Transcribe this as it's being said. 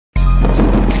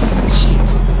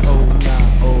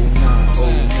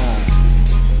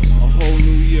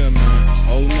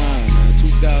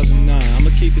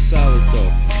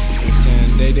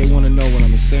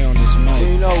say on this mic.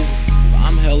 You know,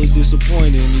 I'm hella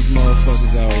disappointed in these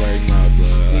motherfuckers out right now,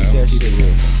 but I'll keep it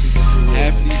real.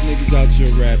 Half of these niggas out here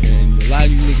rapping, and a lot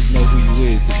of you niggas know who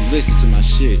you is, cause you listen to my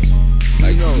shit.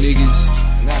 Like, you niggas,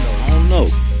 I don't know.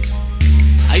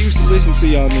 I used to listen to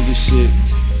y'all niggas shit,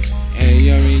 and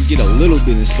you know what I mean, get a little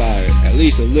bit inspired, at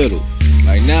least a little.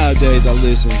 Like nowadays I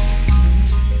listen,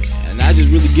 and I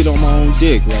just really get on my own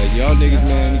dick. Like, y'all niggas,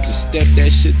 man, need to step that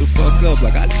shit the fuck up.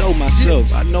 Like, I know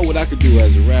myself, I know what I could do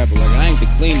as a rapper. Like, I ain't the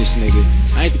cleanest nigga,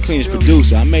 I ain't the cleanest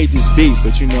producer. I made this beat,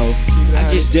 but you know, I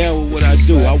get down with what I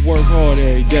do. I work hard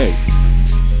every day.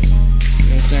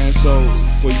 You know what I'm saying? So,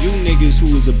 for you niggas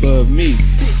who is above me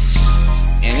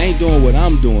and ain't doing what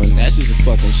I'm doing, that's just a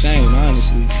fucking shame,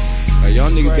 honestly. Like, y'all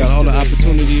niggas got all the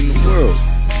opportunity in the world,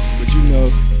 but you know,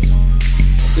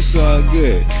 it's all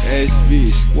good. SB,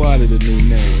 Squadda the new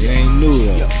name. It ain't new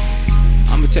though.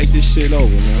 I'ma take this shit over,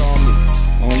 man. It's on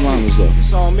me. On Ramos though.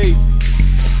 It's on me.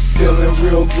 Feeling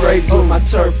real great with my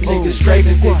turf niggas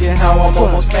scraping, thinking how I'm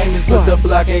almost famous, but the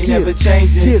block ain't never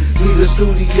changing. Need a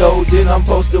studio, then I'm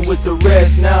posted with the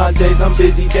rest. Nowadays I'm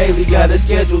busy daily, got a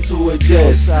schedule to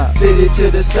adjust. Fitted to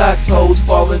the socks, hoes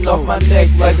falling off my neck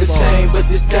like a chain, but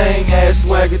this thing has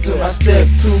swagger to my step.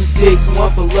 2 dicks, one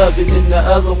for loving and the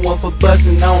other one for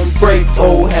busting. I don't break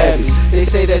old habits. They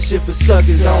say that shit for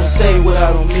suckers, I don't say what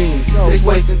I don't mean. They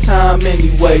wasting time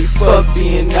anyway, fuck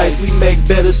being nice. We make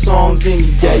better songs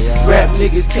any day. Rap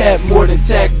niggas cap more than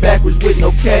tack backwards with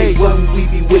no K. What would we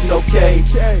be with no K?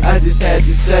 I just had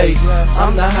to say,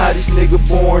 I'm the hottest nigga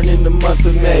born in the month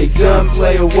of May.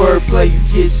 Gunplay or wordplay, you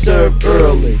get served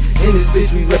early. In this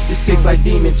bitch we rep the 6 like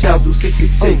Demon Child through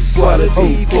 666. Squadda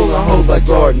D, pulling hoes like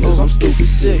gardeners, I'm stupid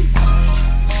sick.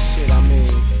 Shit, I mean,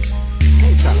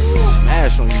 I ain't trying to really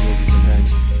smash on you niggas and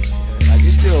nothing. Like,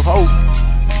 it's still hope.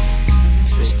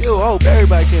 It's still hope.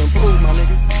 Everybody can improve, my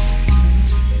nigga.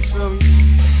 You feel me?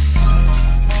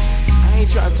 I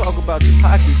ain't trying to talk about your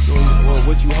pockets or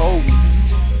what you hold,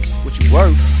 what you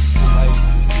worth. Like,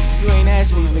 you ain't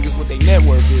asking these niggas what their net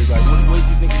worth is. Like, what is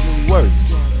these niggas really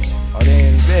worth? Are they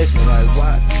an investment? Like,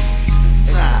 why?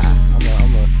 Nah,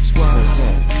 I'm a squad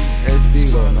cent.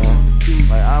 SB though, man.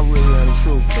 Like, I really am the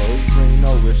truth, though. You bring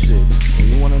no real shit. And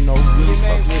you wanna know who really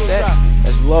fuck with that?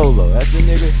 That's Lolo. That's the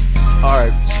nigga.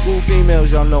 Alright, school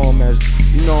females, y'all know him as,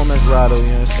 you know him as Rado, you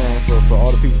know what I'm saying? For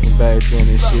all the people from back then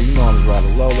and shit, you know him as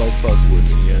Rado. Lolo fucks with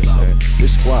me, you know what I'm saying?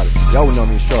 This Squadda, y'all would know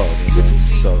me as Charles, you know what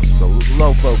I'm saying? So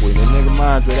Lolo fuck with me. Nigga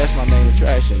Mondre, that's my main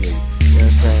attraction, nigga. You know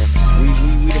what I'm saying?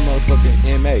 We the motherfucking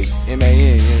M.A.N., you know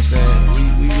what I'm saying?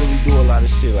 We really do a lot of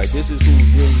shit. Like, this is who's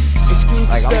really,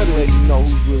 like, I'm just letting you know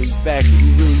who's really factory, who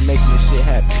really making this shit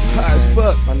happen. You know High as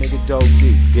fuck. My nigga Dope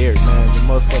G, Garrett, man, the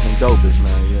motherfucking dopest,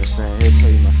 man, you know what I'm saying? He'll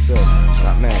tell you myself.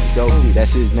 Like, man, Dope G,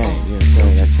 that's his name, you know what I'm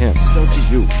saying? That's him.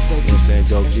 That's you. You know what I'm saying?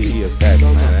 Dope G, he a fact,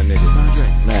 man. That nigga,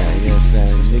 man, you know what I'm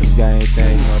saying? Niggas got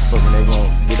anything, motherfucking, they gon'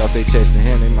 get off their chest to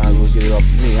him, they might as well get it off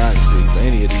to me, honestly. For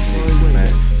any of these niggas,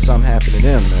 man. Something happened to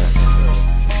them, man.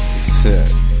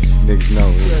 Niggas know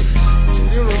it.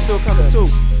 Funeral still coming too.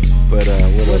 But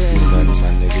what up, you money, my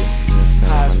nigga? You know what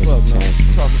I'm saying? My nigga Tank,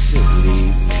 Talking shit. Lead,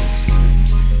 you know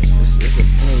what I'm saying? It's a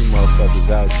plenty motherfuckers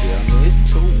out there. I mean, it's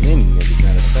too many niggas,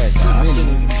 matter of fact.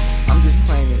 I'm just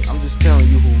claiming, I'm just telling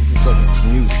you who fucking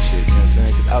music shit, you know what I'm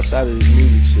saying? Cause outside of this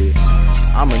music shit,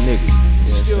 I'm a nigga. You know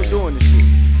what Still I'm saying? doing this shit.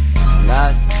 I'm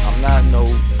not no,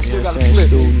 you know what I'm saying,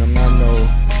 student.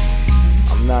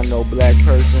 I'm not no black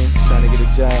person trying to get a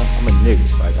job. I'm a nigga.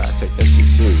 Like, I take that shit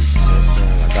serious. You know what I'm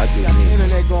saying? Like, I do Got the me.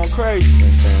 internet going crazy. You know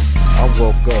what I'm saying? I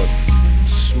woke up,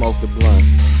 smoked a blunt,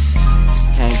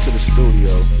 came to the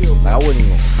studio. Like, I wasn't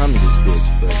even gonna come to this bitch,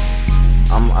 but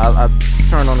I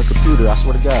turned on the computer. I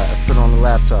swear to God, I put it on the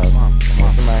laptop.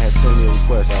 Somebody had sent me a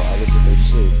request. I looked at their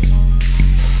shit.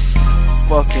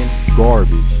 Fucking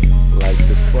garbage. Like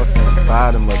the fucking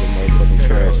bottom of the motherfucking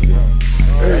trash bin.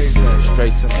 That's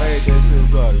straight to my shit.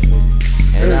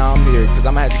 And now I'm here because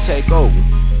I'm gonna have to take over.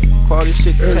 Call this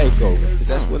shit the takeover. Because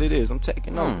that's what it is. I'm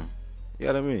taking over. You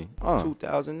know what I mean?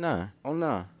 2009. Oh,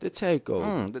 nah. The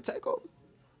takeover. The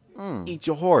takeover. Eat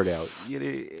your heart out.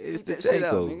 It's the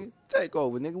takeover.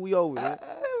 Takeover, nigga. We over there.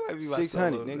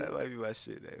 600, nigga. That might be my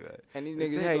shit, nigga. And these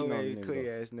niggas hate me.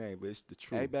 Clear ass name, but it's the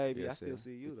truth. Hey, baby, I Yes, still sir.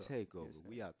 see you, The though. takeover.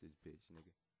 We out this bitch,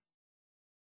 nigga.